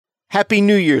Happy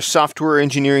New Year, Software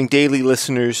Engineering Daily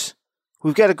listeners.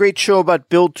 We've got a great show about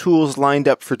build tools lined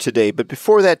up for today, but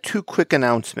before that, two quick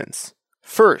announcements.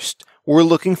 First, we're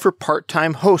looking for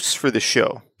part-time hosts for the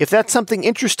show. If that's something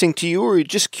interesting to you or you're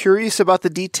just curious about the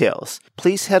details,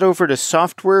 please head over to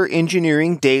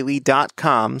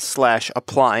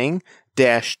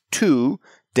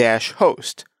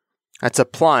softwareengineeringdaily.com/applying-to-host. That's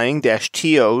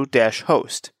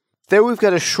applying-to-host. There we've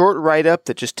got a short write-up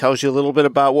that just tells you a little bit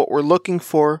about what we're looking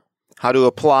for, how to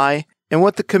apply, and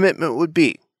what the commitment would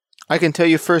be. I can tell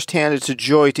you firsthand it's a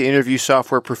joy to interview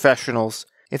software professionals.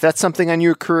 If that's something on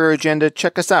your career agenda,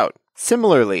 check us out.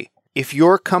 Similarly, if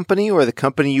your company or the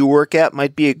company you work at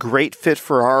might be a great fit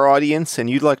for our audience and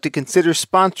you'd like to consider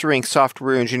sponsoring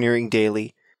Software Engineering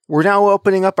Daily, we're now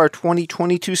opening up our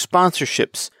 2022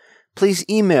 sponsorships. Please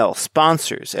email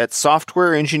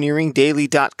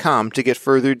sponsors@softwareengineeringdaily.com to get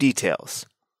further details.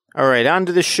 All right, on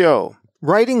to the show.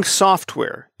 Writing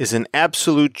software is an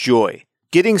absolute joy.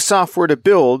 Getting software to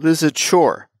build is a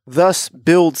chore. Thus,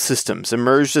 build systems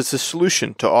emerged as a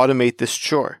solution to automate this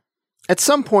chore. At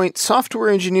some point, software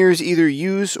engineers either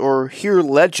use or hear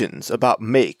legends about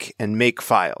make and make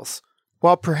files.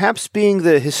 While perhaps being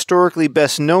the historically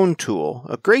best-known tool,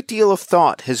 a great deal of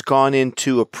thought has gone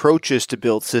into approaches to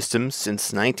build systems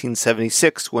since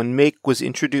 1976 when make was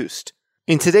introduced.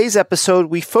 In today's episode,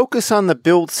 we focus on the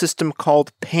build system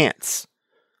called PANTS.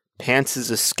 PANTS is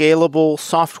a scalable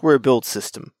software build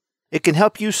system. It can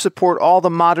help you support all the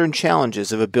modern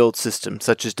challenges of a build system,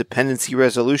 such as dependency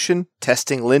resolution,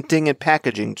 testing, linting, and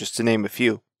packaging, just to name a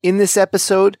few. In this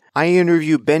episode, I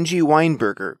interview Benjy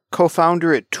Weinberger,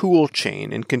 co-founder at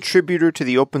Toolchain and contributor to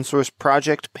the open-source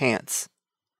project PANTS.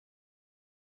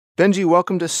 Benjy,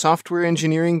 welcome to Software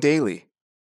Engineering Daily.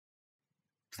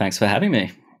 Thanks for having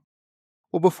me.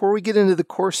 Well, before we get into the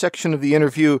core section of the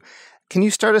interview, can you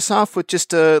start us off with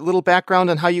just a little background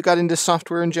on how you got into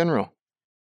software in general?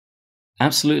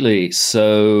 Absolutely.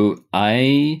 So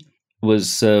I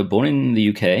was born in the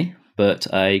UK, but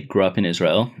I grew up in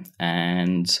Israel,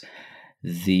 and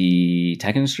the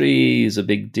tech industry is a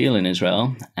big deal in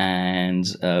Israel. And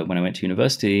when I went to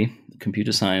university,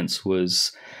 computer science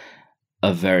was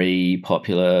a very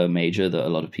popular major that a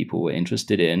lot of people were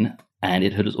interested in. And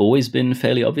it had always been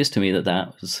fairly obvious to me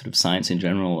that was sort of science in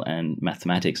general and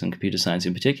mathematics and computer science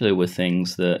in particular were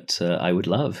things that I would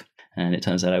love. And it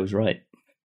turns out I was right.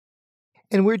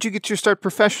 And where'd you get your start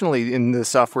professionally in the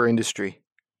software industry?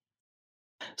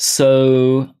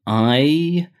 So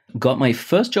I got my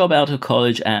first job out of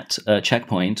college at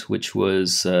Checkpoint, which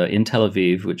was in Tel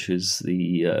Aviv, which was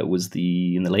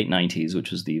in the late 90s,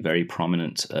 which was the very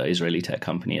prominent Israeli tech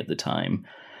company at the time.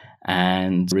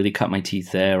 And really cut my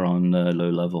teeth there on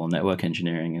low-level network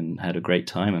engineering and had a great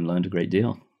time and learned a great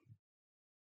deal.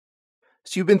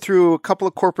 So you've been through a couple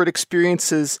of corporate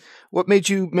experiences. What made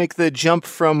you make the jump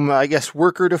from,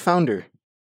 worker to founder?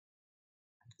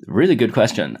 Really good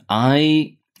question.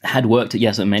 I had worked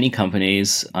at many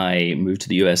companies. I moved to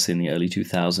the US in the early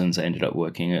 2000s. I ended up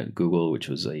working at Google, which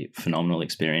was a phenomenal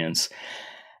experience.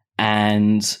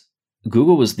 And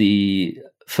Google was the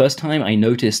first time I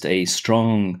noticed a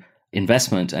strong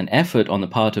investment and effort on the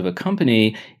part of a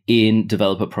company in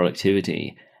developer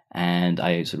productivity. And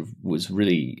I sort of was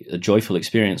really a joyful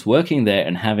experience working there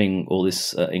and having all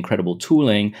this incredible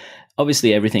tooling.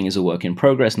 Obviously, everything is a work in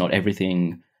progress. Not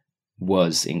everything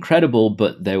was incredible,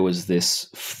 but there was this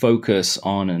focus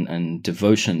on and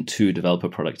devotion to developer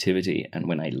productivity. And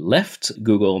when I left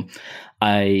Google,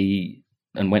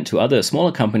 and went to other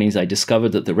smaller companies, I discovered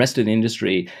that the rest of the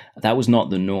industry, that was not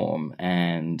the norm.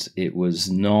 And it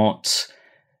was not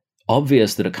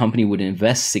obvious that a company would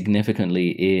invest significantly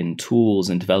in tools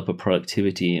and developer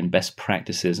productivity and best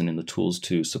practices and in the tools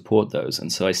to support those.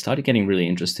 And so I started getting really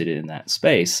interested in that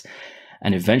space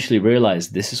and eventually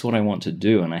realized this is what I want to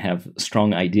do. And I have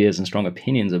strong ideas and strong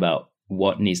opinions about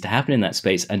what needs to happen in that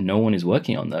space, and no one is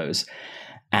working on those.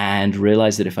 And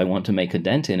realized that if I want to make a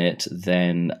dent in it,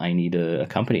 then I need a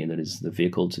company that is the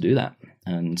vehicle to do that.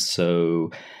 And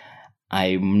so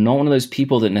I'm not one of those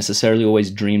people that necessarily always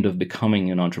dreamed of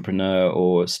becoming an entrepreneur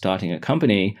or starting a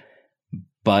company,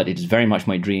 but it is very much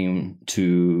my dream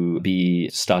to be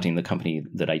starting the company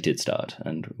that I did start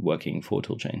and working for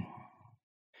Toolchain.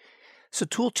 So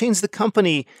Toolchain's the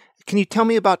company. Can you tell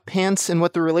me about PANTS and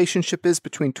what the relationship is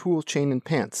between Toolchain and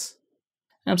PANTS?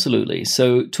 Absolutely.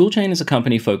 So Toolchain is a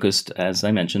company focused, as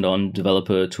I mentioned, on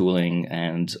developer tooling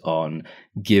and on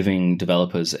giving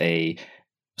developers a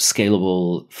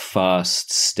scalable,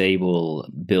 fast, stable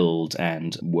build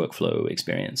and workflow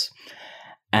experience.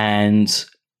 And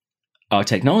our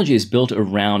technology is built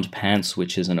around PANTS,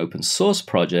 which is an open source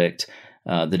project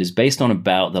that is based on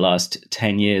about the last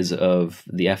 10 years of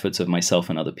the efforts of myself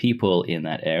and other people in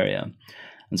that area.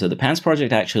 And so the Pants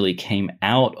project actually came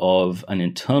out of an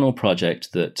internal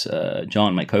project that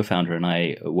John, my co-founder, and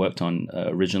I worked on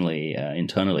originally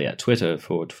internally at Twitter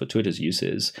for Twitter's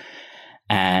uses.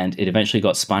 And it eventually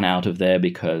got spun out of there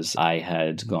because I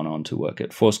had gone on to work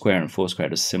at Foursquare, and Foursquare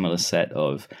had a similar set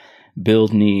of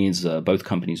build needs. Both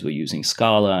companies were using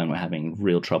Scala and were having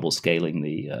real trouble scaling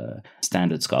the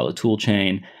standard Scala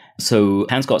toolchain. So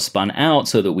Pants got spun out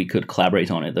so that we could collaborate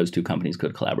on it. Those two companies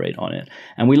could collaborate on it.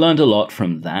 And we learned a lot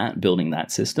from that, building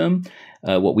that system.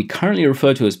 What we currently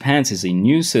refer to as Pants is a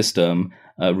new system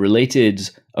related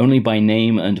only by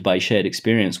name and by shared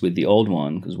experience with the old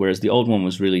one, because whereas the old one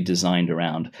was really designed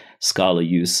around Scala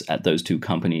use at those two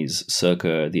companies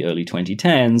circa the early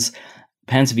 2010s,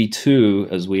 Pants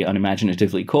v2, as we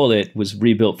unimaginatively call it, was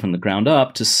rebuilt from the ground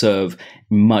up to serve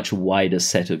a much wider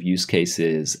set of use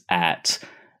cases at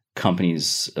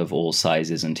companies of all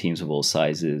sizes and teams of all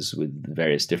sizes with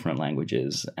various different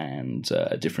languages and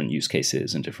different use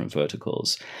cases and different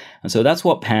verticals. And so that's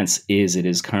what Pants is. It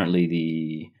is currently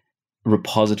the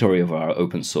repository of our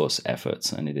open source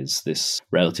efforts. And it is this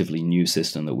relatively new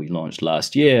system that we launched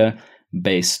last year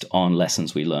based on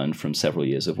lessons we learned from several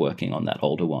years of working on that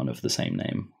older one of the same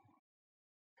name.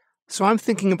 So I'm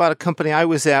thinking about a company I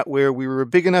was at where we were a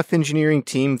big enough engineering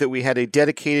team that we had a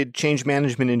dedicated change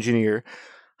management engineer.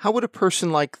 How would a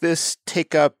person like this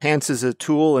take up Pants as a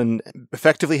tool and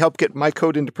effectively help get my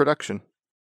code into production?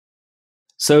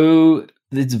 So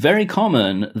it's very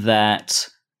common that,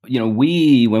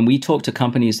 when we talk to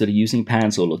companies that are using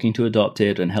Pants or looking to adopt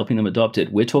it and helping them adopt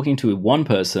it, we're talking to one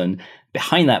person.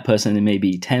 Behind that person, there may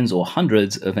be tens or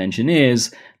hundreds of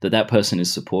engineers that person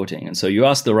is supporting. And so you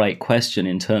ask the right question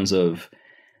in terms of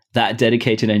that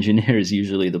dedicated engineer is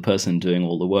usually the person doing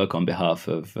all the work on behalf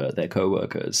of their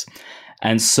coworkers.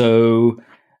 And so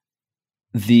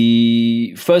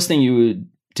the first thing you would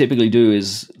typically do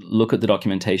is look at the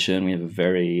documentation. We have a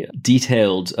very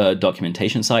detailed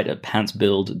documentation site at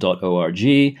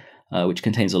pantsbuild.org, which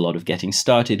contains a lot of getting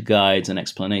started guides and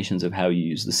explanations of how you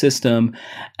use the system.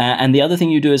 And the other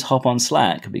thing you do is hop on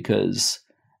Slack, because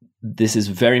this is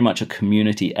very much a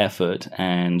community effort,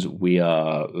 and we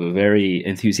are very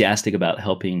enthusiastic about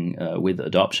helping with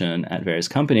adoption at various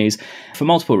companies for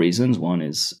multiple reasons. One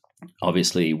is,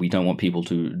 obviously, we don't want people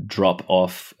to drop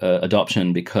off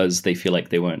adoption because they feel like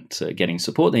they weren't getting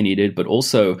support they needed. But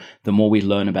also, the more we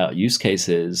learn about use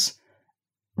cases,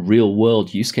 real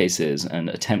world use cases, and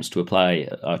attempts to apply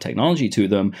our technology to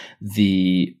them,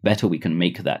 the better we can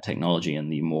make that technology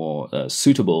and the more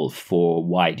suitable for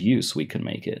wide use we can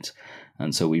make it.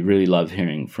 And so we really love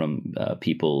hearing from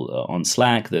people on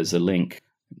Slack. There's a link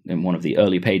in one of the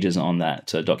early pages on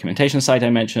that documentation site I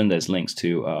mentioned. There's links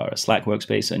to our Slack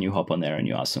workspace, and you hop on there and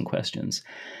you ask some questions.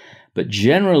 But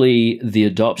generally, the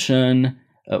adoption,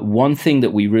 one thing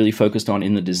that we really focused on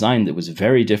in the design that was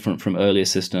very different from earlier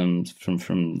systems,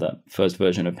 from that first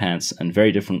version of Pants, and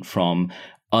very different from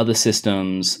other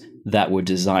systems that were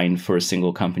designed for a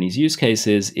single company's use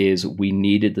cases, is we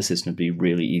needed the system to be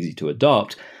really easy to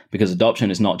adopt, because adoption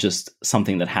is not just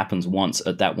something that happens once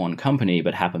at that one company,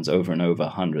 but happens over and over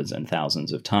hundreds and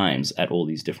thousands of times at all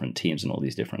these different teams and all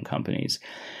these different companies.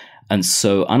 And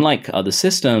so unlike other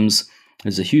systems,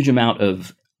 there's a huge amount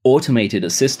of automated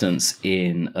assistance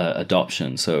in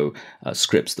adoption. So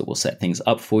scripts that will set things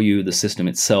up for you. The system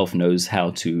itself knows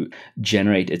how to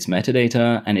generate its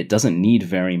metadata, and it doesn't need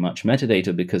very much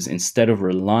metadata, because instead of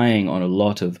relying on a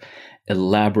lot of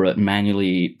elaborate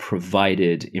manually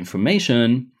provided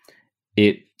information,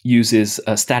 it uses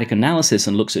a static analysis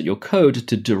and looks at your code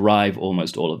to derive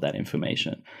almost all of that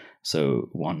information. So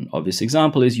one obvious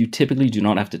example is you typically do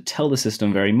not have to tell the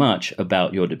system very much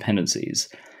about your dependencies,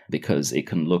 because it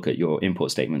can look at your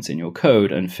import statements in your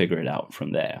code and figure it out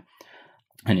from there.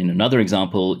 And in another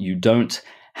example, you don't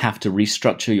have to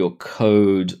restructure your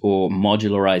code or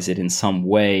modularize it in some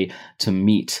way to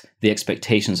meet the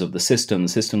expectations of the system. The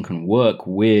system can work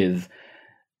with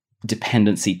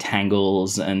dependency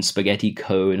tangles and spaghetti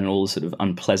code and all the sort of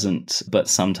unpleasant but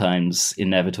sometimes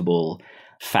inevitable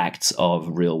facts of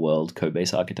real-world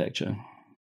code-based architecture.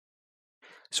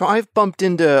 So I've bumped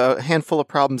into a handful of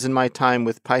problems in my time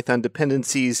with Python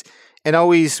dependencies, and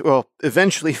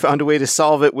eventually found a way to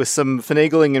solve it with some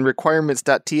finagling in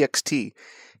requirements.txt.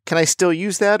 Can I still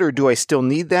use that, or do I still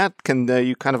need that? Can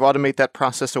you kind of automate that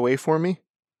process away for me?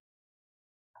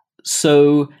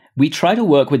 So we try to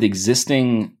work with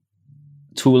existing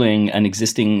tooling and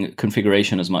existing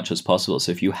configuration as much as possible.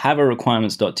 So if you have a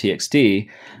requirements.txt,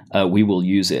 we will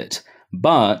use it.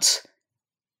 But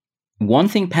One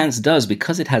thing Pants does,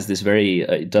 because it has this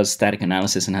it does static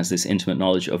analysis and has this intimate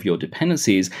knowledge of your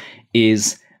dependencies,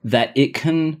 is that it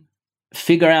can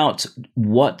figure out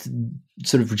what the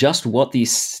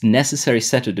necessary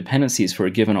set of dependencies for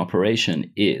a given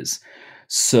operation is.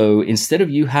 So instead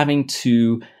of you having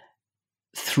to,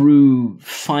 through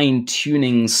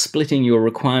fine-tuning, splitting your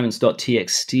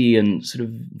requirements.txt and sort of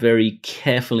very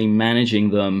carefully managing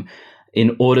them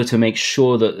in order to make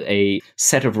sure that a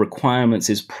set of requirements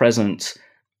is present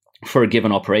for a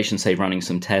given operation, say running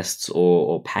some tests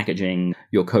or packaging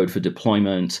your code for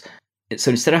deployment.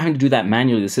 So instead of having to do that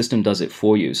manually, the system does it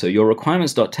for you. So your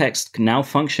requirements.txt can now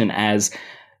function as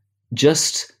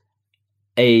just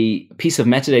a piece of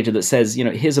metadata that says,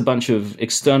 here's a bunch of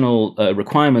external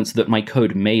requirements that my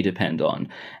code may depend on.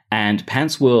 And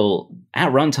Pants will,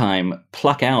 at runtime,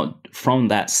 pluck out from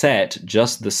that set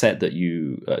just the set that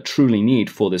you truly need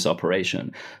for this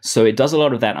operation. So it does a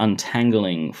lot of that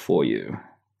untangling for you.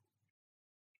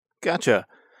 Gotcha.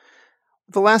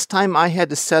 The last time I had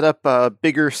to set up a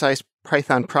bigger size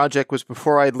Python project was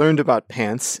before I'd learned about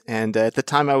Pants, and at the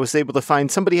time I was able to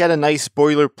find somebody had a nice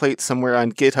boilerplate somewhere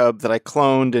on GitHub that I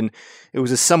cloned, and it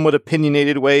was a somewhat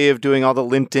opinionated way of doing all the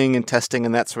linting and testing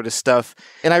and that sort of stuff.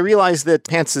 And I realized that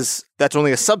Pants that's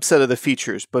only a subset of the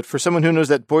features, but for someone who knows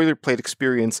that boilerplate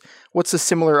experience, what's a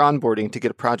similar onboarding to get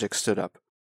a project stood up?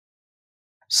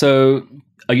 So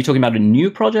are you talking about a new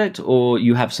project, or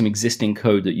you have some existing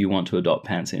code that you want to adopt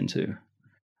Pants into?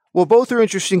 Well, both are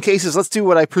interesting cases. Let's do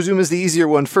what I presume is the easier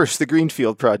one first, the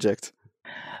Greenfield project.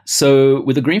 So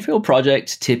with the Greenfield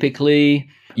project, typically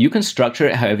you can structure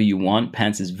it however you want.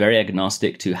 Pants is very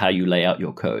agnostic to how you lay out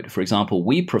your code. For example,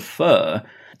 we prefer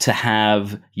to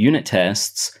have unit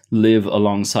tests live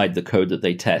alongside the code that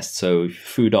they test. So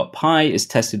foo.py is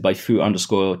tested by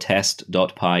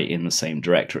foo_test.py in the same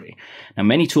directory. Now,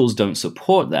 many tools don't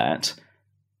support that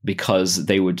because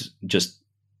they would just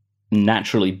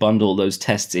naturally bundle those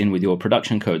tests in with your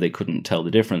production code. They couldn't tell the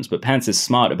difference. But Pants is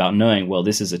smart about knowing, well,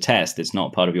 this is a test. It's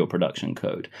not part of your production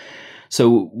code.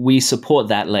 So we support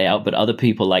that layout, but other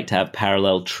people like to have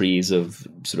parallel trees of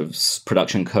sort of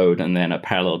production code and then a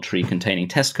parallel tree containing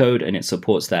test code, and it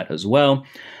supports that as well.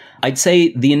 I'd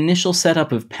say the initial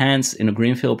setup of Pants in a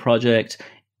Greenfield project,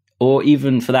 or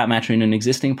even for that matter in an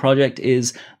existing project,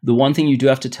 is the one thing you do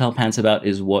have to tell Pants about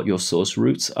is what your source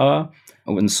roots are.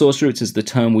 When source roots is the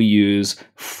term we use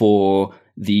for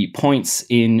the points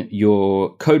in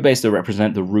your code base that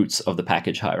represent the roots of the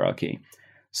package hierarchy.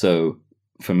 So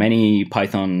for many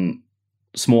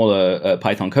smaller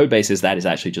Python code bases, that is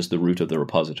actually just the root of the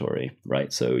repository,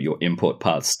 right? So your import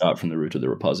paths start from the root of the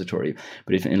repository.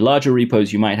 But if in larger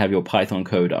repos, you might have your Python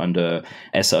code under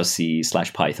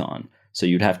src/Python. So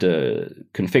you'd have to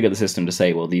configure the system to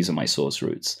say, well, these are my source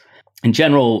roots. In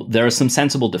general, there are some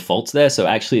sensible defaults there. So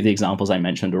actually, the examples I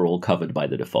mentioned are all covered by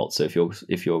the default. So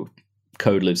if your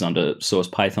code lives under source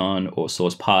Python or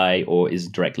source Py or is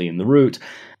directly in the root,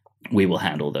 we will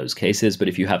handle those cases. But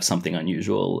if you have something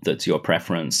unusual that's your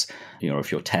preference,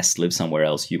 if your test lives somewhere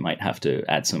else, you might have to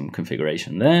add some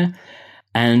configuration there.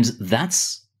 And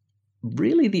that's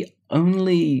really the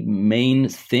only main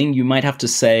thing. You might have to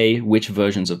say which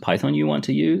versions of Python you want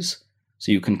to use.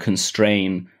 So you can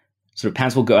constrain. Sort of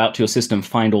Pants will go out to your system,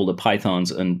 find all the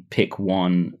Pythons, and pick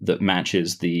one that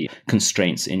matches the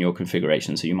constraints in your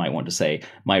configuration. So you might want to say,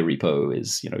 my repo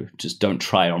is, just don't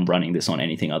try on running this on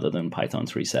anything other than Python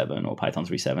 3.7 or Python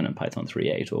 3.7 and Python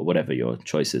 3.8 or whatever your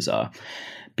choices are.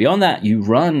 Beyond that, you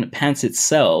run Pants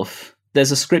itself.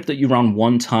 There's a script that you run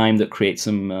one time that creates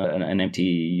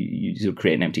you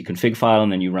create an empty config file,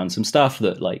 and then you run some stuff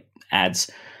that adds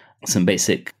some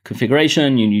basic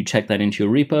configuration. You check that into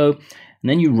your repo. And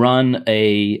then you run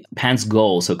a Pants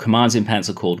goal. So commands in Pants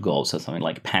are called goals. So something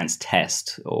like Pants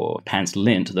test or Pants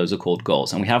lint, those are called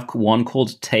goals. And we have one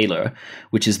called Taylor,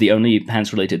 which is the only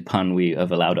Pants-related pun we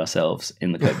have allowed ourselves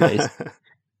in the code base.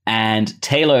 And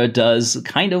Taylor does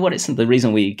kind of the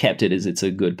reason we kept it is it's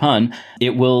a good pun.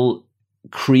 It will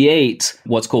create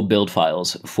what's called build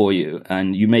files for you.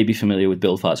 And you may be familiar with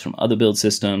build files from other build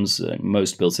systems.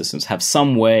 Most build systems have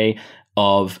some way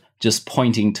of just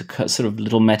pointing to sort of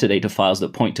little metadata files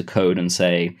that point to code and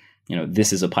say,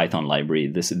 this is a Python library.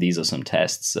 These are some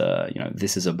tests.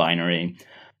 This is a binary.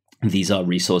 These are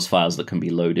resource files that can be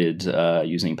loaded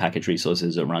using package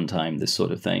resources at runtime, this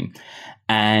sort of thing.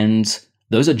 And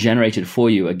those are generated for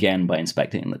you, again, by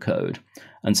inspecting the code.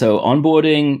 And so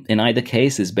onboarding in either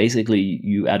case is basically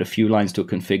you add a few lines to a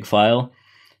config file,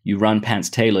 you run Pants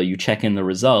Taylor, you check in the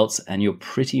results, and you're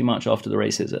pretty much off to the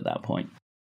races at that point.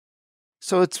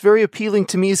 So it's very appealing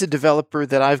to me as a developer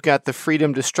that I've got the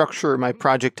freedom to structure my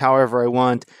project however I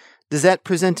want. Does that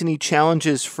present any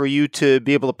challenges for you to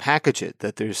be able to package it,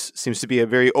 that there seems to be a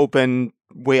very open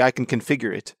way I can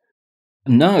configure it?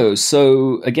 No.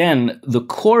 So again, the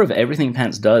core of everything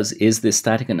Pants does is this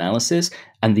static analysis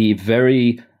and the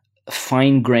very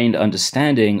fine-grained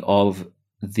understanding of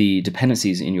the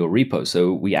dependencies in your repo.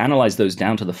 So we analyze those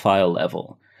down to the file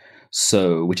level.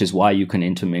 So, which is why you can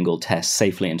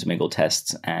safely intermingle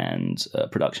tests and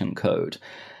production code.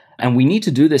 And we need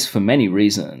to do this for many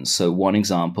reasons. So one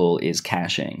example is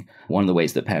caching. One of the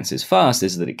ways that Pants is fast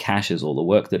is that it caches all the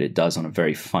work that it does on a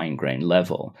very fine-grained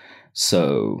level.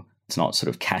 So it's not sort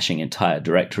of caching entire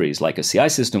directories like a CI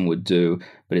system would do,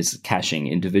 but it's caching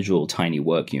individual tiny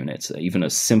work units. Even a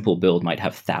simple build might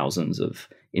have thousands of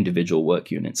individual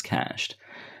work units cached.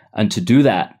 And to do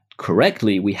that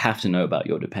correctly, we have to know about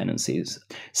your dependencies.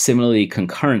 Similarly,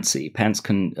 concurrency. Pants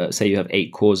can, say you have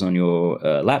 8 cores on your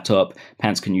laptop,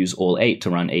 Pants can use all 8 to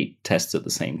run 8 tests at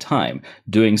the same time.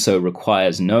 Doing so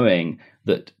requires knowing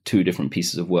that 2 different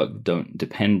pieces of work don't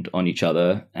depend on each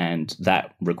other, and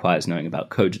that requires knowing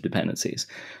about code dependencies.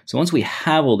 So once we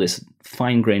have all this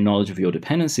fine-grained knowledge of your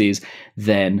dependencies,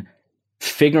 then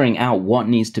figuring out what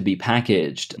needs to be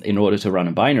packaged in order to run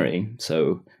a binary.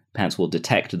 So Pants will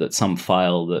detect that some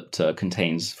file that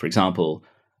contains, for example,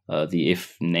 the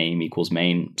if name equals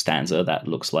main stanza, that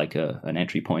looks like an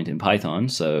entry point in Python.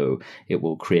 So it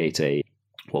will create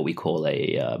what we call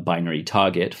a binary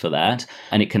target for that.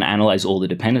 And it can analyze all the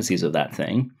dependencies of that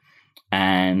thing.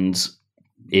 And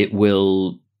it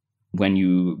will, when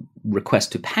you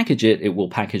request to package it, it will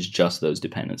package just those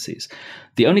dependencies.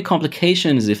 The only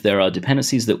complication is if there are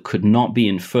dependencies that could not be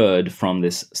inferred from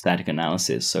this static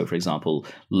analysis. So, for example,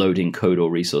 loading code or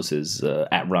resources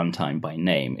at runtime by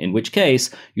name, in which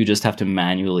case you just have to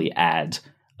manually add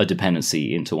a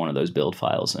dependency into one of those build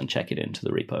files and check it into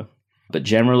the repo. But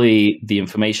generally, the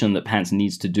information that Pants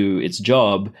needs to do its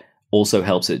job also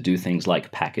helps it do things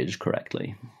like package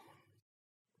correctly.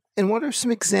 And what are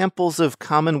some examples of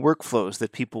common workflows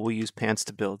that people will use Pants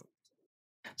to build?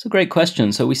 It's a great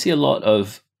question. So we see a lot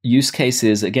of use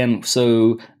cases. Again,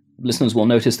 so listeners will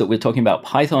notice that we're talking about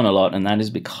Python a lot, and that is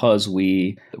because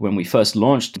when we first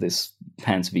launched this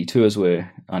Pants v2, as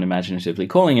we're unimaginatively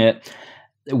calling it,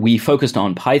 we focused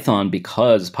on Python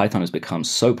because Python has become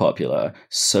so popular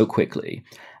so quickly,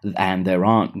 and there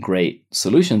aren't great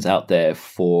solutions out there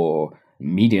for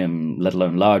medium, let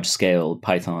alone large-scale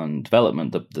Python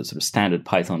development. The sort of standard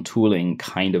Python tooling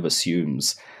kind of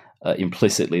assumes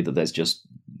implicitly that there's just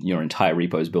your entire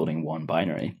repo is building one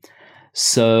binary.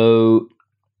 So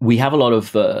we have a lot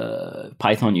of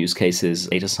Python use cases.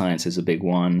 Data science is a big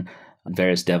one.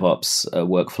 Various DevOps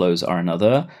workflows are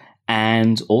another.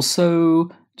 And also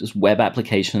just web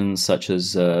applications such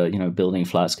as building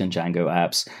Flask and Django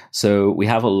apps. So we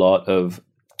have a lot of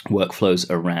workflows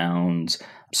around.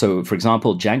 So, for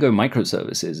example, Django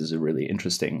microservices is a really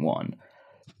interesting one.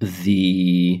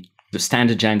 The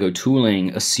standard Django tooling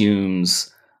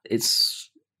assumes it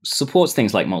supports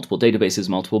things like multiple databases,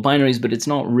 multiple binaries, but it's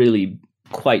not really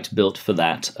quite built for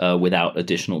that without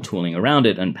additional tooling around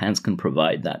it, and Pants can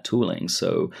provide that tooling.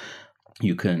 So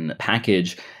you can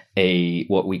package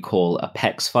what we call a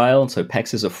PEX file. So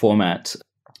PEX is a format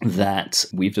that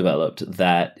we've developed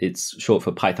that it's short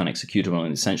for Python executable,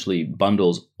 and essentially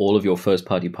bundles all of your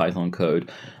first-party Python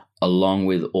code along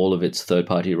with all of its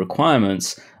third-party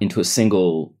requirements into a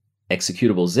single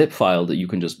executable zip file that you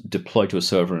can just deploy to a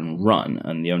server and run.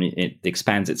 And it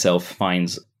expands itself,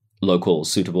 finds local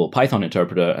suitable Python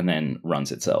interpreter, and then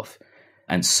runs itself.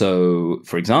 And so,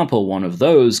 for example, one of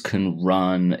those can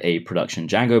run a production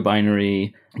Django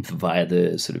binary via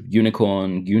the sort of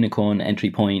unicorn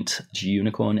entry point,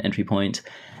 G-unicorn entry point.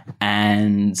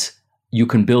 And you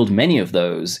can build many of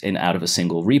those out of a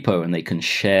single repo, and they can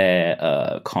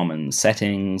share common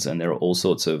settings, and there are all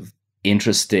sorts of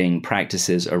interesting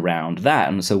practices around that.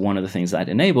 And so one of the things that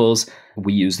enables,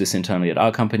 we use this internally at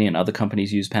our company, and other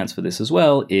companies use Pants for this as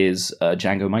well, is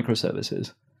Django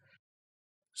microservices.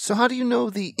 So how do you know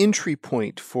the entry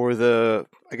point for the,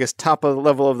 top of the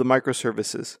level of the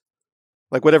microservices?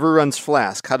 Like whatever runs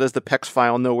Flask, how does the PEX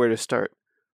file know where to start?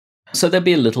 So there'd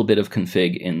be a little bit of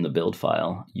config in the build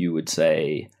file. You would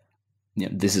say,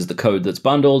 this is the code that's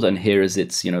bundled, and here is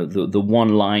its, the one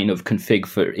line of config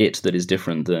for it that is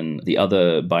different than the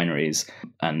other binaries.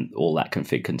 And all that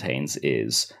config contains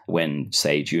is when,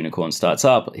 say, Unicorn starts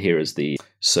up, here is the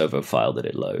server file that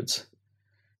it loads.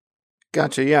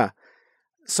 Gotcha, yeah.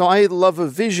 So I love a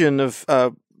vision of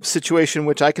a situation in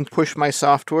which I can push my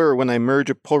software, or when I merge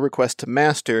a pull request to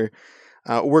master,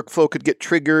 workflow could get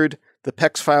triggered, the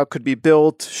PEX file could be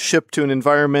built, shipped to an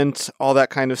environment, all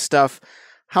that kind of stuff.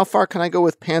 How far can I go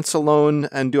with Pants alone,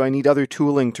 and do I need other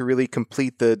tooling to really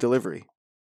complete the delivery?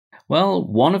 Well,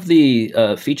 one of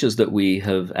the features that we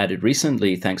have added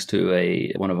recently, thanks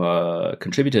to one of our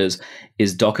contributors,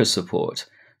 is Docker support.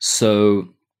 So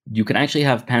you can actually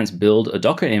have Pants build a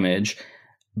Docker image,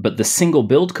 but the single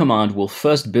build command will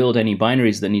first build any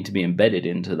binaries that need to be embedded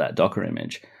into that Docker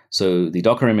image. So the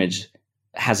Docker image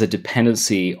has a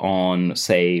dependency on,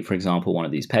 say, for example, one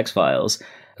of these PEX files.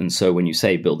 And so when you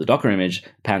say build the Docker image,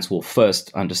 Pants will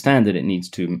first understand that it needs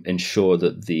to ensure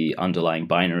that the underlying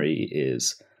binary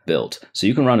is built. So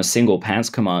you can run a single Pants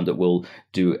command that will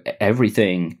do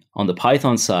everything on the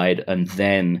Python side and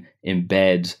then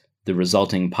embed the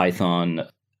resulting Python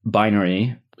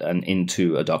binary and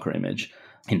into a Docker image.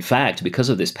 In fact, because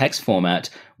of this PEX format,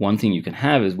 one thing you can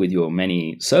have is with your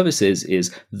many services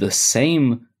is the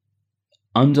same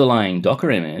underlying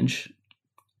Docker image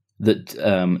that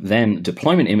then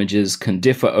deployment images can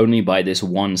differ only by this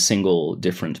one single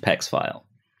different PEX file.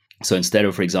 So instead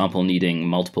of, for example, needing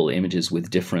multiple images which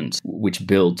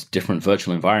build different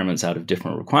virtual environments out of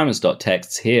different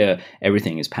requirements.txt, here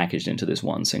everything is packaged into this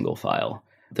one single file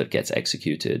that gets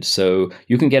executed. So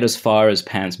you can get as far as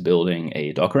Pants building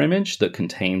a Docker image that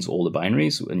contains all the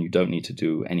binaries, and you don't need to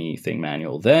do anything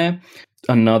manual there.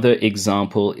 Another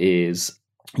example is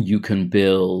you can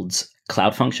build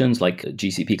cloud functions like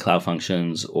GCP cloud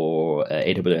functions or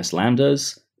AWS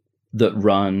Lambdas that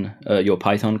run your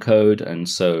Python code, and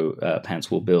so Pants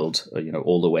will build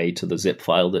all the way to the zip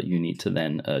file that you need to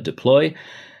then deploy.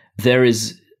 There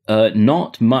is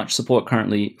not much support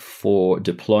currently for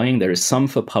deploying. There is some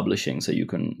for publishing, so you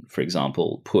can, for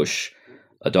example, push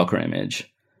a Docker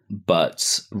image.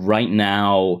 But right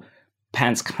now,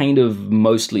 Pants kind of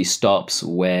mostly stops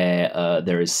where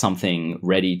there is something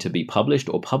ready to be published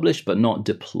or published but not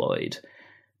deployed,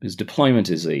 because deployment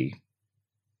is a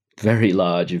very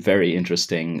large, very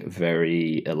interesting,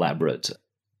 very elaborate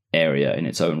area in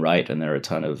its own right, and there are a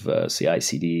ton of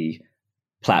CI/CD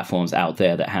platforms out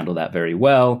there that handle that very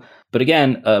well. But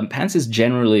again, Pants is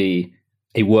generally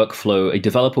a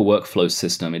developer workflow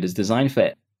system. It is designed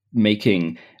for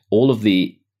making all of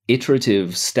the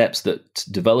iterative steps that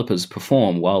developers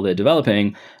perform while they're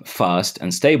developing fast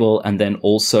and stable, and then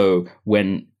also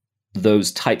when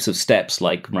those types of steps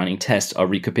like running tests are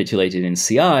recapitulated in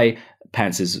CI,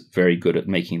 Pants is very good at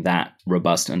making that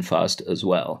robust and fast as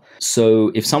well.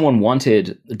 So if someone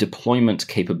wanted deployment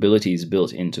capabilities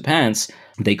built into Pants,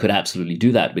 they could absolutely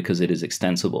do that because it is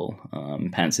extensible.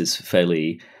 Pants is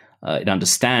it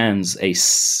understands a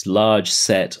large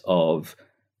set of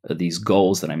these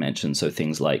goals that I mentioned. So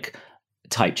things like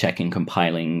type checking,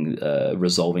 compiling,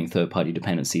 resolving third-party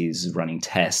dependencies, running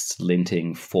tests,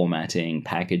 linting, formatting,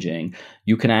 packaging.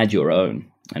 You can add your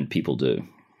own, and people do.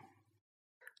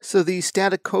 So the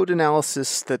static code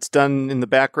analysis that's done in the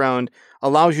background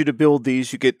allows you to build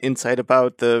these. You get insight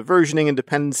about the versioning and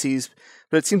dependencies,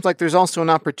 but it seems like there's also an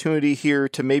opportunity here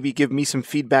to maybe give me some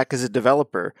feedback as a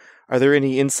developer. Are there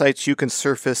any insights you can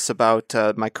surface about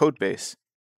my code base?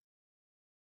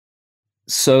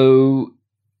 So,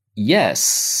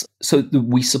 yes. So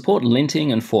we support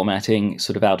linting and formatting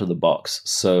sort of out of the box.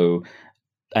 So,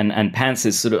 and Pants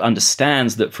sort of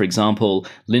understands that, for example,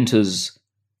 linters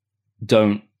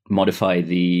don't modify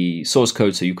the source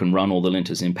code, so you can run all the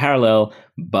linters in parallel,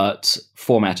 but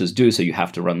formatters do, so you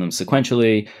have to run them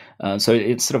sequentially. So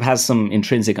it sort of has some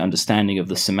intrinsic understanding of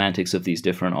the semantics of these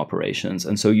different operations.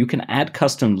 And so you can add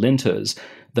custom linters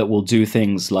that will do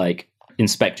things like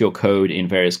inspect your code in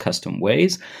various custom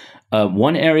ways.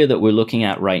 One area that we're looking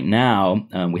at right now,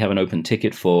 we have an open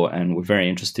ticket for, and we're very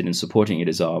interested in supporting it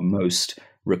as our most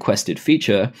requested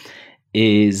feature,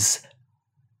 is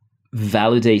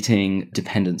validating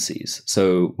dependencies.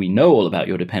 So we know all about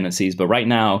your dependencies, but right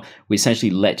now we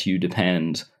essentially let you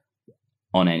depend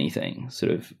on anything.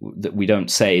 Sort of, that we don't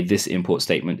say this import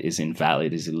statement is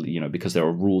invalid, because there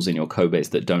are rules in your code base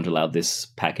that don't allow this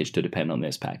package to depend on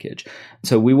this package.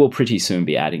 So we will pretty soon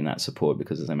be adding that support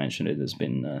because, as I mentioned, it has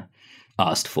been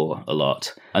asked for a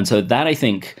lot. And so that, I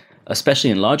think, especially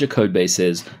in larger code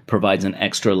bases, provides an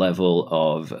extra level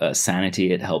of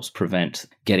sanity. It helps prevent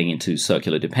getting into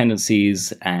circular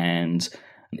dependencies, and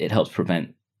it helps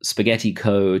prevent spaghetti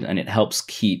code, and it helps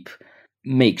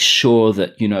make sure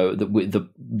that,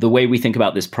 the way we think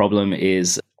about this problem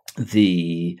is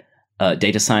the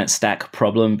data science stack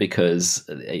problem, because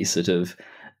a sort of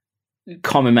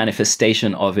common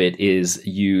manifestation of it is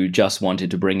you just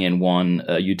wanted to bring in one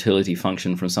utility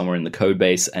function from somewhere in the code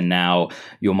base, and now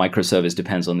your microservice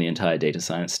depends on the entire data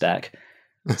science stack.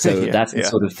 So that's the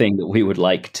sort of thing that we would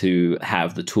like to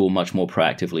have the tool much more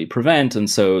proactively prevent. And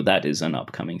so that is an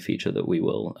upcoming feature that we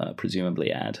will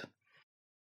presumably add.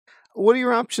 What are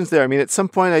your options there? I mean, at some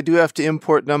point I do have to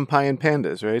import NumPy and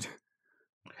pandas, right?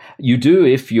 You do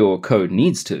if your code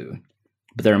needs to,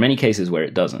 but there are many cases where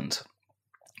it doesn't.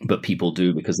 But people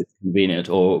do because it's convenient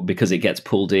or because it gets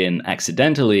pulled in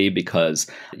accidentally because,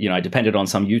 I depended on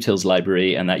some utils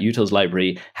library and that utils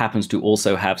library happens to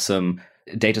also have some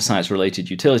data science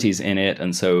related utilities in it.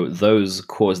 And so those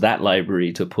cause that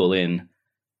library to pull in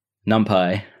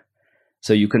NumPy.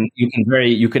 So you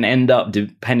can end up,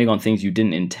 depending on things you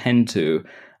didn't intend to.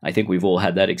 I think we've all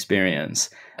had that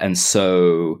experience. And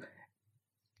so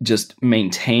just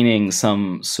maintaining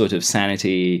some sort of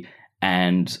sanity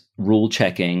and rule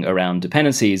checking around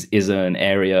dependencies is an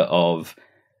area of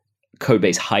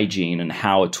codebase hygiene and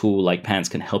how a tool like Pants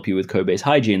can help you with codebase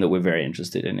hygiene that we're very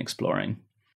interested in exploring.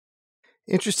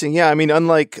 Interesting. Yeah, I mean,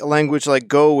 unlike a language like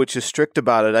Go, which is strict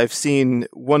about it, I've seen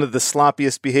one of the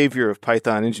sloppiest behavior of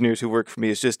Python engineers who work for me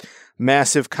is just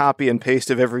massive copy and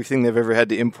paste of everything they've ever had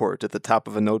to import at the top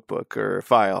of a notebook or a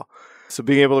file. So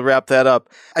being able to wrap that up,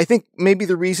 I think maybe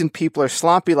the reason people are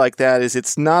sloppy like that is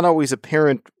it's not always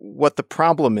apparent what the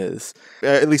problem is,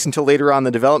 at least until later on in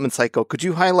the development cycle. Could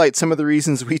you highlight some of the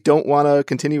reasons we don't want to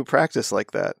continue practice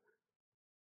like that?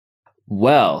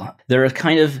 Well, there are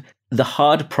kind of the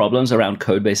hard problems around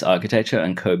codebase architecture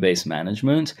and codebase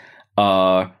management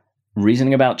are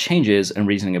reasoning about changes and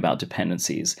reasoning about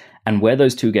dependencies. And where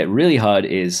those two get really hard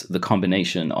is the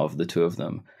combination of the two of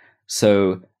them.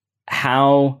 So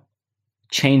how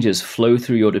changes flow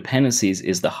through your dependencies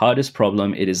is the hardest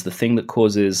problem. It is the thing that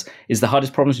is the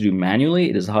hardest problem to do manually.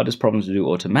 It is the hardest problem to do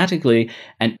automatically.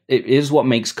 And it is what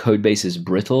makes code bases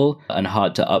brittle and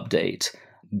hard to update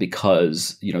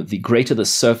because, the greater the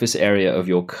surface area of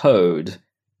your code,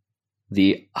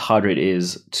 the harder it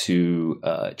is to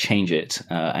change it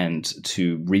and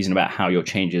to reason about how your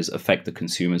changes affect the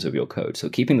consumers of your code. So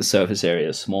keeping the surface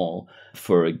area small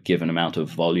for a given amount of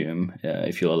volume,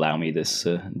 if you'll allow me this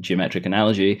geometric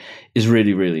analogy, is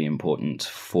really, really important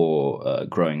for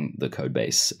growing the code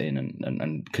base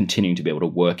and continuing to be able to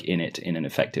work in it in an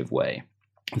effective way.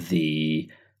 The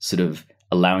sort of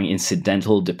allowing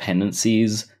incidental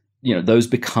dependencies, those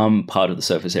become part of the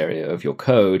surface area of your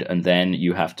code, and then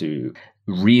you have to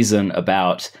reason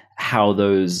about how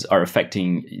those are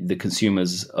affecting the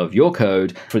consumers of your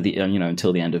code for the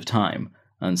until the end of time.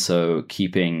 And so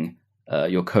keeping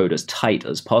your code as tight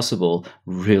as possible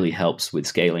really helps with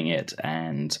scaling it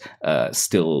and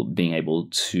still being able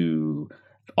to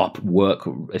work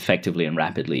effectively and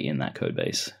rapidly in that code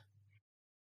base.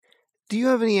 Do you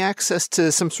have any access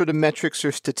to some sort of metrics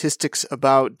or statistics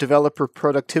about developer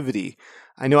productivity?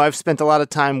 I know I've spent a lot of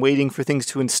time waiting for things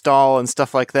to install and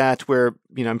stuff like that, where,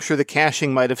 I'm sure the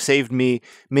caching might have saved me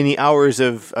many hours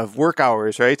of work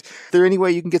hours, right? Is there any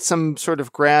way you can get some sort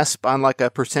of grasp on like a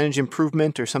percentage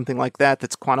improvement or something like that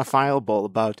that's quantifiable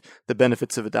about the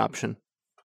benefits of adoption?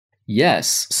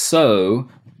 Yes. So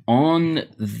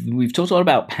we've talked a lot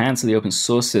about Pants and the open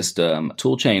source system.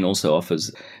 Toolchain also offers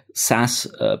SaaS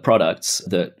products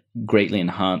that greatly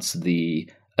enhance the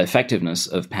effectiveness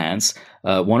of Pants.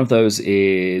 One of those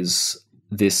is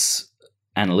this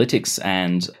analytics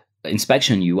and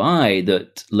inspection UI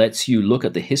that lets you look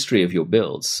at the history of your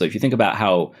builds. So if you think about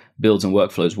how builds and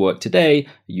workflows work today,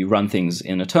 you run things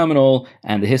in a terminal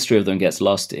and the history of them gets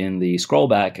lost in the scroll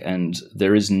back and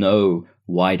there is no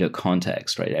wider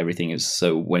context, right? Everything is,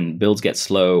 so when builds get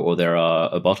slow or there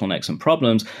are bottlenecks and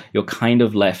problems, you're kind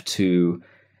of left to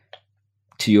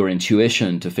your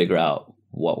intuition to figure out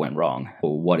what went wrong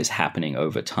or what is happening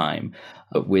over time.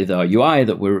 With our UI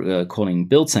that we're calling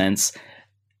BuildSense,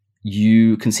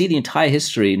 you can see the entire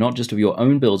history, not just of your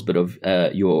own builds, but of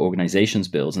your organization's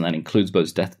builds, and that includes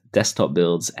both desktop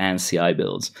builds and CI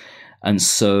builds. And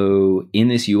so in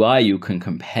this UI, you can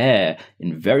compare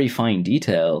in very fine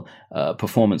detail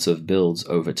performance of builds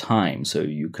over time. So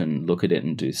you can look at it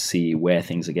and see where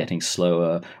things are getting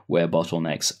slower, where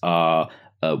bottlenecks are,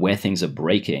 where things are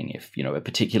breaking. If a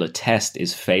particular test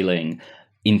is failing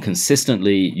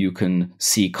inconsistently, you can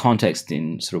see context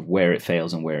in sort of where it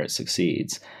fails and where it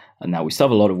succeeds. And now we still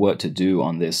have a lot of work to do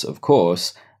on this, of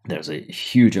course. There's a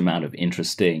huge amount of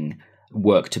interesting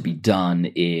work to be done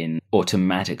in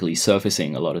automatically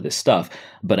surfacing a lot of this stuff.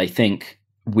 But I think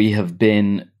we have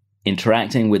been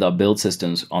interacting with our build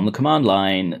systems on the command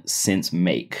line since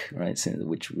Make, right?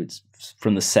 Which was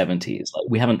from the 70s.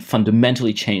 We haven't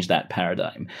fundamentally changed that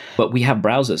paradigm. But we have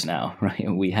browsers now, right?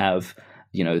 We have,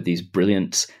 these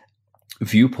brilliant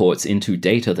viewports into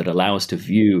data that allow us to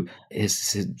view his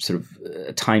sort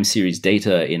of time series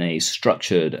data in a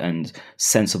structured and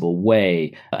sensible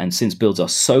way. And since builds are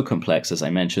so complex, as I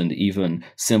mentioned, even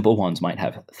simple ones might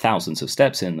have thousands of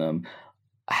steps in them.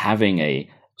 Having a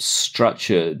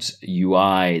structured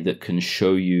UI that can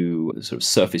show you sort of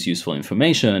surface useful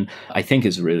information, I think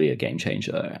is really a game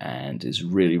changer and is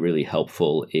really, really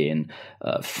helpful in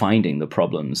finding the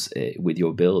problems with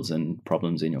your builds and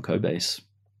problems in your code base.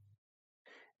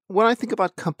 When I think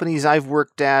about companies I've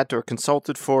worked at or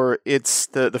consulted for, it's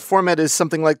the format is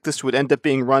something like this would end up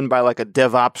being run by like a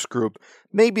DevOps group.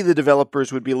 Maybe the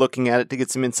developers would be looking at it to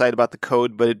get some insight about the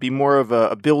code, but it'd be more of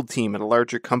a build team at a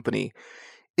larger company.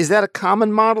 Is that a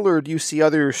common model, or do you see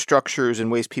other structures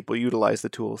and ways people utilize the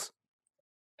tools?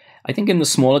 I think in the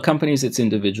smaller companies, it's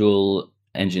individual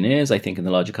engineers. I think in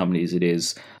the larger companies, it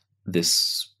is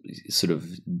this sort of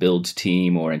build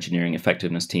team or engineering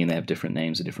effectiveness team. They have different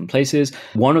names at different places.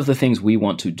 One of the things we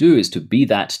want to do is to be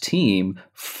that team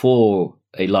for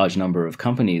a large number of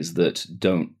companies that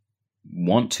don't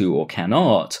want to or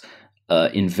cannot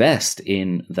invest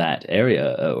in that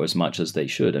area or as much as they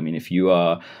should. I mean, if you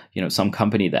are, some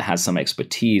company that has some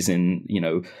expertise in,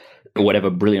 whatever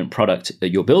brilliant product that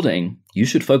you're building, you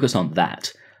should focus on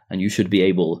that. And you should be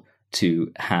able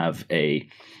to have a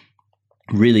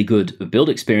really good build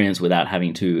experience without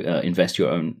having to invest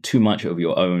too much of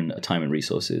your own time and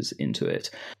resources into it.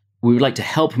 We would like to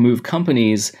help move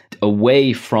companies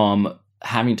away from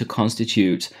having to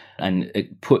constitute and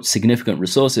put significant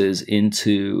resources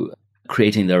into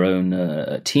creating their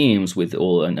own teams with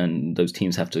and those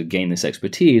teams have to gain this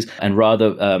expertise, and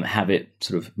rather have it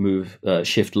sort of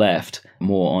shift left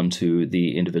more onto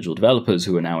the individual developers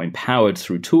who are now empowered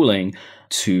through tooling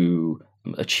to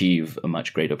achieve a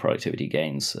much greater productivity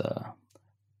gains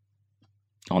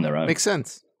on their own. Makes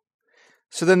sense.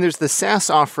 So then there's the SaaS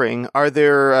offering. Are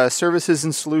there services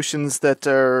and solutions that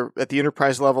are at the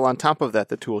enterprise level on top of that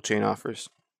the toolchain offers?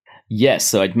 Yes.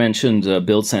 So I'd mentioned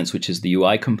BuildSense, which is the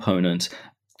UI component,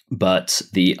 but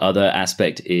the other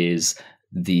aspect is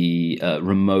the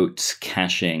remote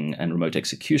caching and remote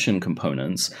execution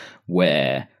components,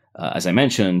 where, as I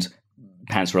mentioned,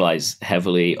 Pants relies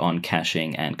heavily on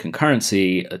caching and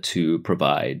concurrency to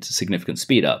provide significant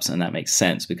speed ups. And that makes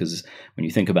sense because when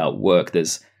you think about work,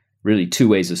 there's really two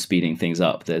ways of speeding things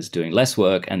up. There's doing less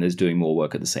work and there's doing more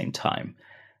work at the same time.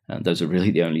 And those are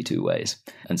really the only two ways.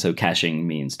 And so caching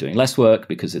means doing less work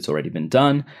because it's already been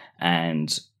done.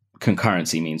 And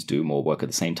concurrency means do more work at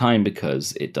the same time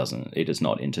because it is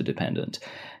not interdependent.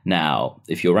 Now,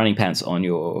 if you're running Pants on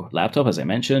your laptop, as I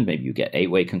mentioned, maybe you get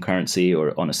 8-way concurrency,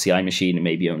 or on a CI machine, it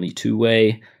may be only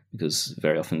 2-way because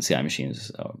very often CI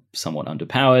machines are somewhat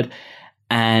underpowered.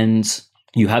 And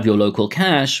you have your local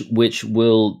cache, which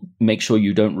will make sure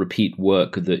you don't repeat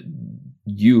work that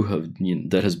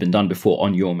that has been done before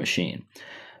on your machine.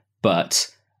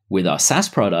 But with our SaaS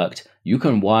product, you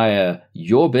can wire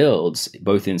your builds,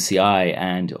 both in CI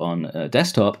and on a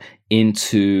desktop,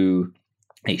 into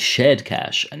a shared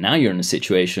cache. And now you're in a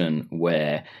situation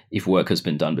where if work has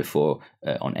been done before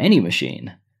on any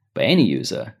machine by any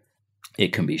user,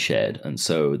 it can be shared. And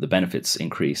so the benefits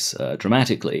increase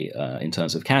dramatically in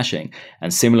terms of caching.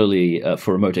 And similarly,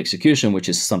 for remote execution, which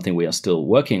is something we are still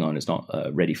working on, it's not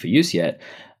ready for use yet,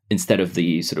 instead of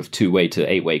the sort of 2-way to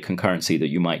 8-way concurrency that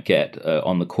you might get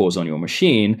on the cores on your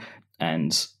machine,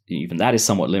 and even that is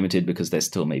somewhat limited because there's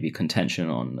still maybe contention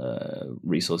on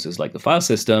resources like the file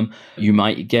system, you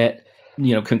might get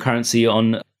concurrency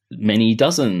on many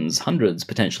dozens, hundreds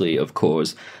potentially of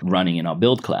cores running in our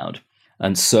build cloud.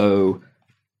 And so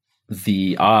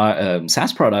our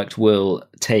SaaS product will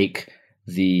take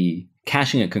the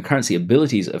caching and concurrency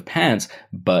abilities of Pants,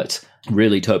 but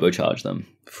really turbocharge them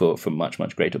for much,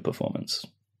 much greater performance.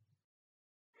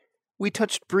 We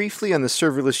touched briefly on the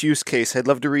serverless use case. I'd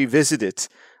love to revisit it.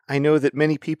 I know that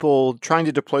many people trying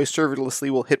to deploy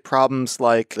serverlessly will hit problems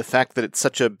like the fact that it's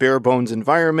such a bare bones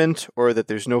environment, or that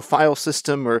there's no file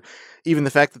system, or even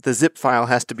the fact that the zip file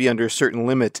has to be under a certain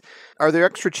limit. Are there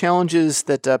extra challenges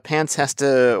that Pants has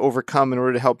to overcome in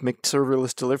order to help make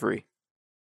serverless delivery?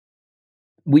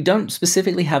 We don't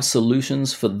specifically have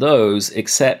solutions for those,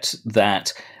 except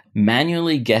that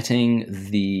manually getting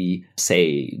the,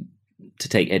 say, to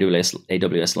take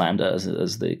AWS Lambda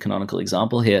as the canonical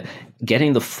example here,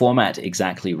 getting the format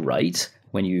exactly right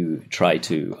when you try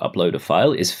to upload a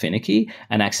file is finicky,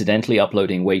 and accidentally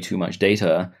uploading way too much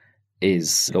data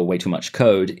or way too much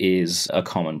code is a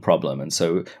common problem. And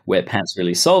so where Pants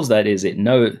really solves that is it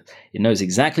knows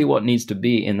exactly what needs to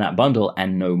be in that bundle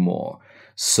and no more.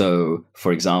 So,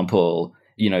 for example,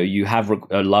 you have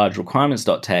a large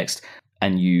requirements.txt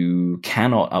and you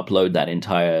cannot upload that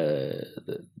entire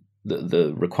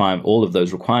the requirement, all of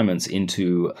those requirements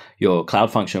into your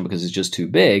cloud function because it's just too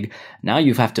big. Now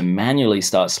you have to manually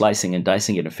start slicing and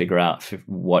dicing it and figure out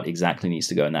what exactly needs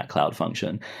to go in that cloud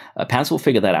function. Pants will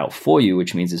figure that out for you,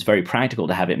 which means it's very practical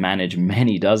to have it manage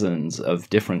many dozens of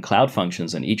different cloud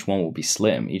functions, and each one will be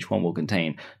slim. Each one will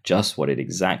contain just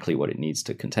exactly what it needs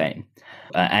to contain.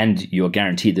 And you're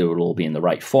guaranteed that it will all be in the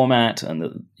right format, and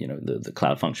the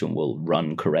cloud function will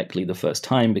run correctly the first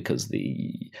time because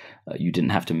you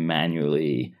didn't have to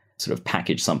manually sort of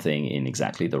package something in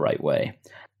exactly the right way.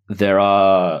 There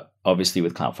are, obviously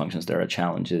with cloud functions, there are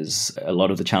challenges. A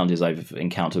lot of the challenges I've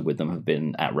encountered with them have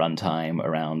been at runtime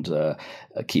around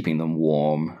keeping them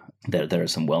warm. There are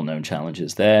some well-known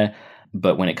challenges there.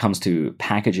 But when it comes to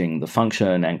packaging the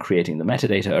function and creating the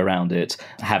metadata around it,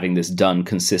 having this done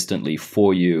consistently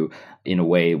for you in a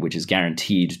way which is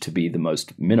guaranteed to be the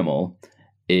most minimal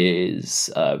is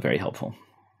very helpful.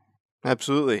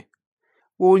 Absolutely.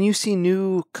 Well, when you see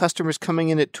new customers coming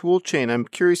in at Toolchain, I'm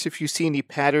curious if you see any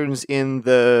patterns in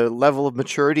the level of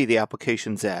maturity the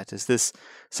application's at. Is this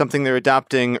something they're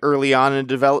adopting early on in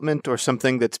development or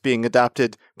something that's being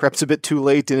adopted perhaps a bit too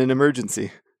late in an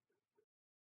emergency?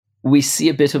 We see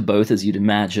a bit of both, as you'd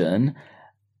imagine.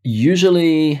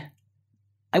 Usually,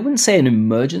 I wouldn't say an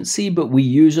emergency, but we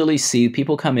usually see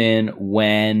people come in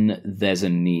when there's a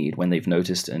need, when they've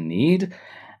noticed a need.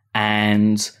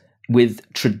 And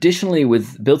traditionally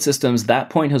with build systems,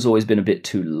 that point has always been a bit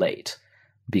too late,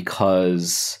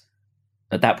 because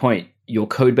at that point, your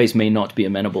code base may not be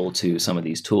amenable to some of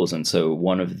these tools. And so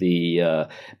one of the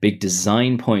big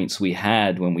design points we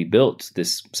had when we built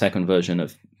this second version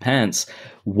of Pants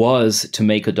was to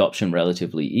make adoption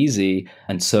relatively easy.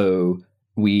 And so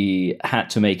we had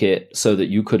to make it so that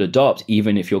you could adopt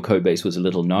even if your code base was a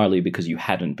little gnarly because you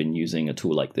hadn't been using a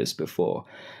tool like this before.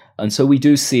 And so we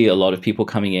do see a lot of people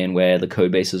coming in where the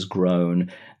code base has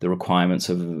grown, the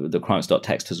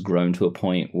requirements.txt has grown to a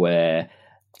point where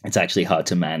it's actually hard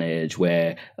to manage,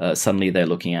 where suddenly they're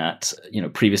looking at,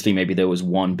 previously maybe there was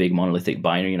one big monolithic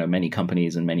binary. Many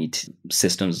companies and many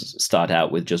systems start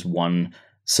out with just one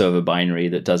server binary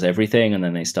that does everything, and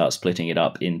then they start splitting it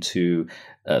up into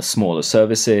smaller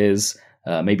services,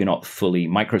 maybe not fully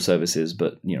microservices,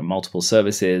 but multiple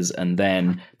services. And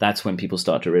then that's when people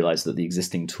start to realize that the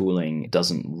existing tooling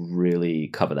doesn't really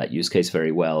cover that use case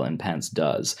very well, and Pants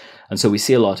does. And so we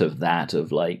see a lot of that,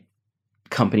 of like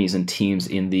companies and teams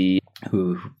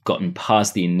who've gotten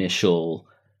past the initial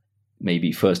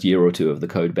maybe first year or two of the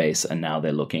code base, and now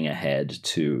they're looking ahead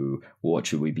to what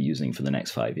should we be using for the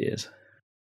next 5 years.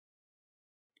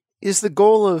 Is the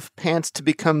goal of Pants to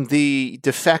become the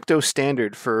de facto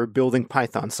standard for building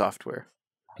Python software?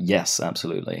 Yes,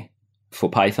 absolutely.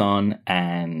 For Python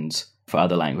and for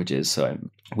other languages. So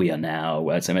we are now,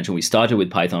 as I mentioned, we started with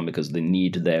Python because the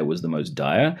need there was the most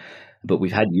dire, but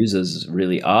we've had users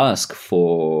really ask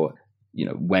for,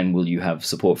 when will you have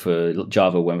support for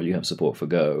Java? When will you have support for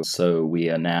Go? So we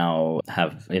are now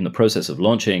in the process of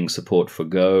launching support for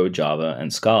Go, Java,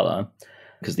 and Scala,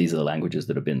 because these are the languages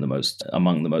that have been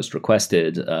among the most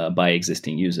requested by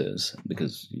existing users,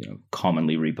 because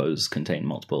commonly repos contain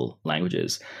multiple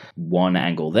languages. One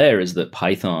angle there is that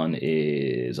Python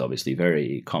is obviously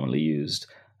very commonly used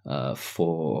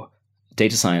for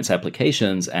data science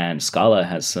applications, and Scala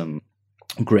has some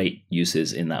great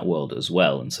uses in that world as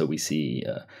well. And so we see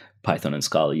Python and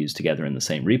Scala used together in the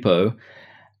same repo.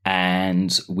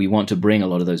 And we want to bring a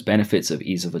lot of those benefits of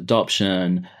ease of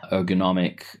adoption,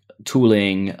 ergonomic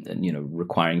tooling,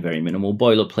 requiring very minimal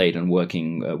boilerplate and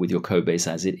working with your code base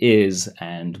as it is,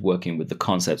 and working with the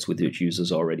concepts with which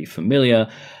users are already familiar.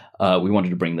 We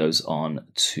wanted to bring those on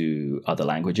to other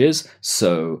languages.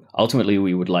 So ultimately,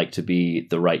 we would like to be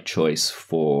the right choice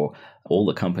for all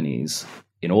the companies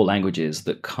in all languages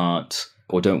that can't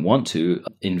or don't want to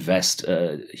invest,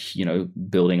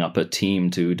 building up a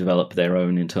team to develop their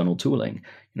own internal tooling.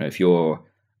 If you're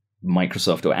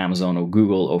Microsoft or Amazon or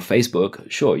Google or Facebook,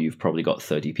 sure, you've probably got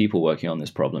 30 people working on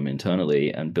this problem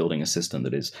internally and building a system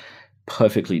that is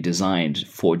perfectly designed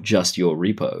for just your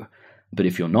repo. But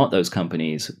if you're not those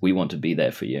companies, we want to be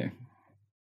there for you.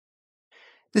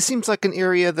 This seems like an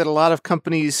area that a lot of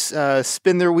companies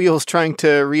spin their wheels trying to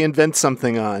reinvent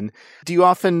something on. Do you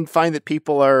often find that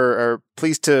people are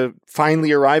pleased to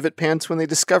finally arrive at Pants when they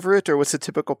discover it, or what's the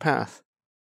typical path?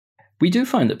 We do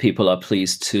find that people are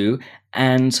pleased too.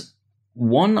 And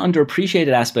one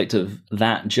underappreciated aspect of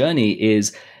that journey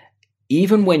is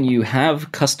even when you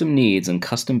have custom needs and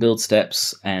custom build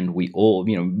steps, and we all,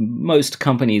 most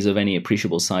companies of any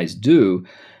appreciable size do,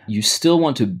 you still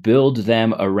want to build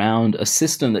them around a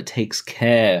system that takes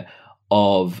care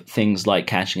of things like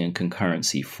caching and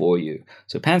concurrency for you.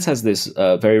 So Pants has this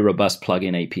very robust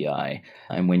plugin API.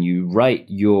 And when you write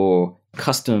your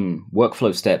custom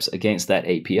workflow steps against that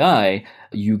API,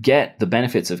 you get the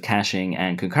benefits of caching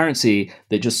and concurrency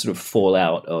that just sort of fall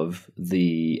out of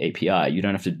the API. You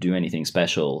don't have to do anything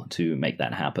special to make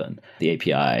that happen. The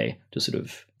API just sort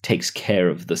of takes care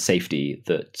of the safety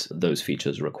that those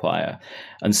features require.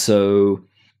 And so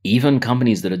even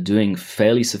companies that are doing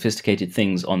fairly sophisticated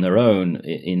things on their own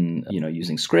in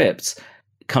using scripts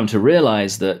come to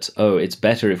realize that, it's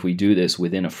better if we do this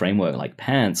within a framework like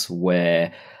Pants,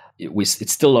 where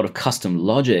it's still a lot of custom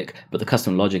logic, but the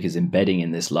custom logic is embedding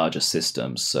in this larger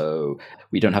system. So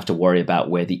we don't have to worry about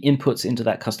where the inputs into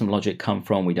that custom logic come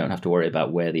from. We don't have to worry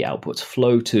about where the outputs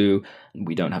flow to.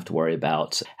 We don't have to worry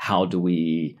about how do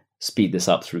we speed this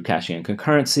up through caching and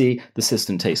concurrency. The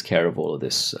system takes care of all of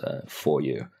this for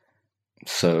you.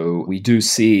 So we do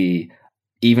see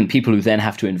even people who then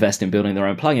have to invest in building their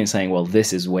own plugin saying, well,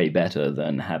 this is way better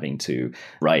than having to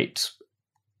write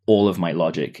all of my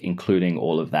logic, including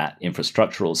all of that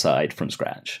infrastructural side, from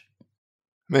scratch.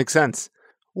 Makes sense.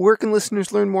 Where can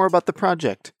listeners learn more about the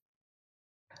project?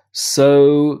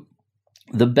 So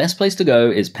the best place to go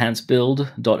is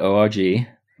pantsbuild.org,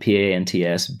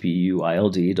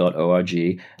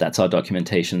 pantsbuild.org. That's our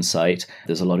documentation site.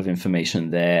 There's a lot of information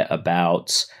there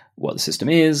about what the system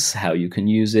is, how you can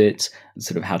use it,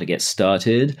 sort of how to get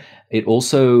started. It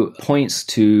also points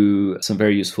to some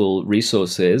very useful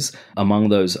resources. Among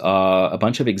those are a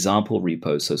bunch of example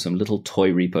repos, so some little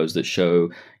toy repos that show,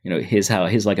 here's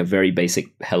like a very basic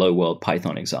Hello World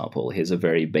Python example. Here's a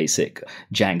very basic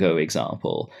Django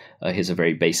example. Here's a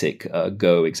very basic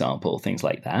Go example, things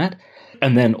like that.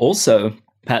 And then also,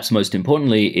 perhaps most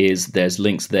importantly, is there's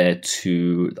links there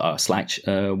to our Slack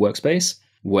workspace,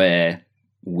 where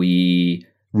we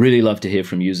really love to hear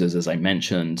from users. As I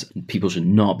mentioned, people should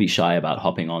not be shy about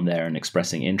hopping on there and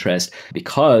expressing interest,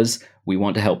 because we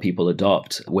want to help people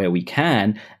adopt where we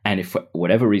can. And if for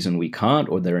whatever reason we can't,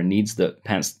 or there are needs that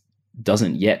Pants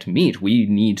doesn't yet meet, we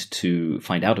need to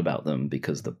find out about them,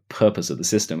 because the purpose of the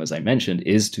system, as I mentioned,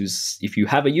 is to, if you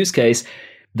have a use case,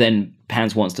 then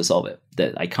Pants wants to solve it.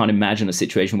 That I can't imagine a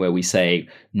situation where we say,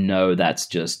 no, that's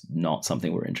just not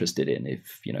something we're interested in.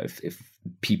 If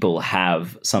people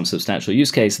have some substantial use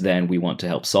case, then we want to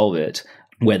help solve it,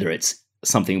 whether it's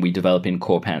something we develop in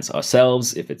core Pants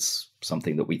ourselves, if it's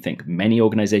something that we think many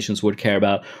organizations would care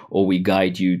about, or we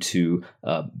guide you to,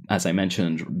 as I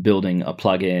mentioned, building a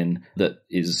plugin that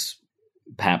is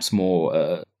perhaps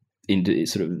more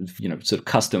sort of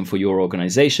custom for your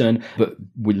organization, but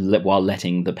while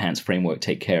letting the Pants framework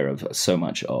take care of so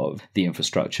much of the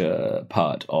infrastructure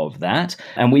part of that.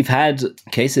 And we've had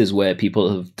cases where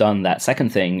people have done that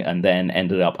second thing and then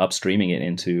ended up upstreaming it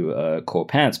into core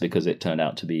Pants because it turned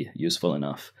out to be useful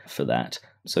enough for that.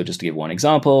 So just to give one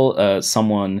example,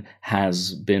 someone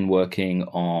has been working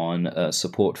on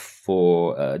support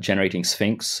for generating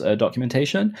Sphinx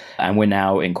documentation, and we're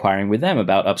now inquiring with them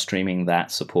about upstreaming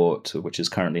that support, which is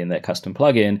currently in their custom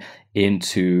plugin,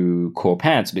 into core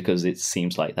Pants, because it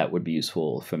seems like that would be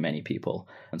useful for many people.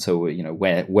 And so,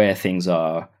 where things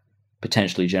are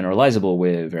potentially generalizable,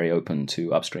 we're very open to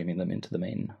upstreaming them into the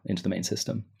main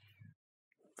system.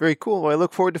 Very cool. Well, I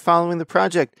look forward to following the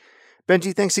project.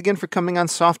 Benjy, thanks again for coming on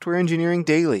Software Engineering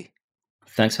Daily.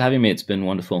 Thanks for having me. It's been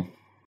wonderful.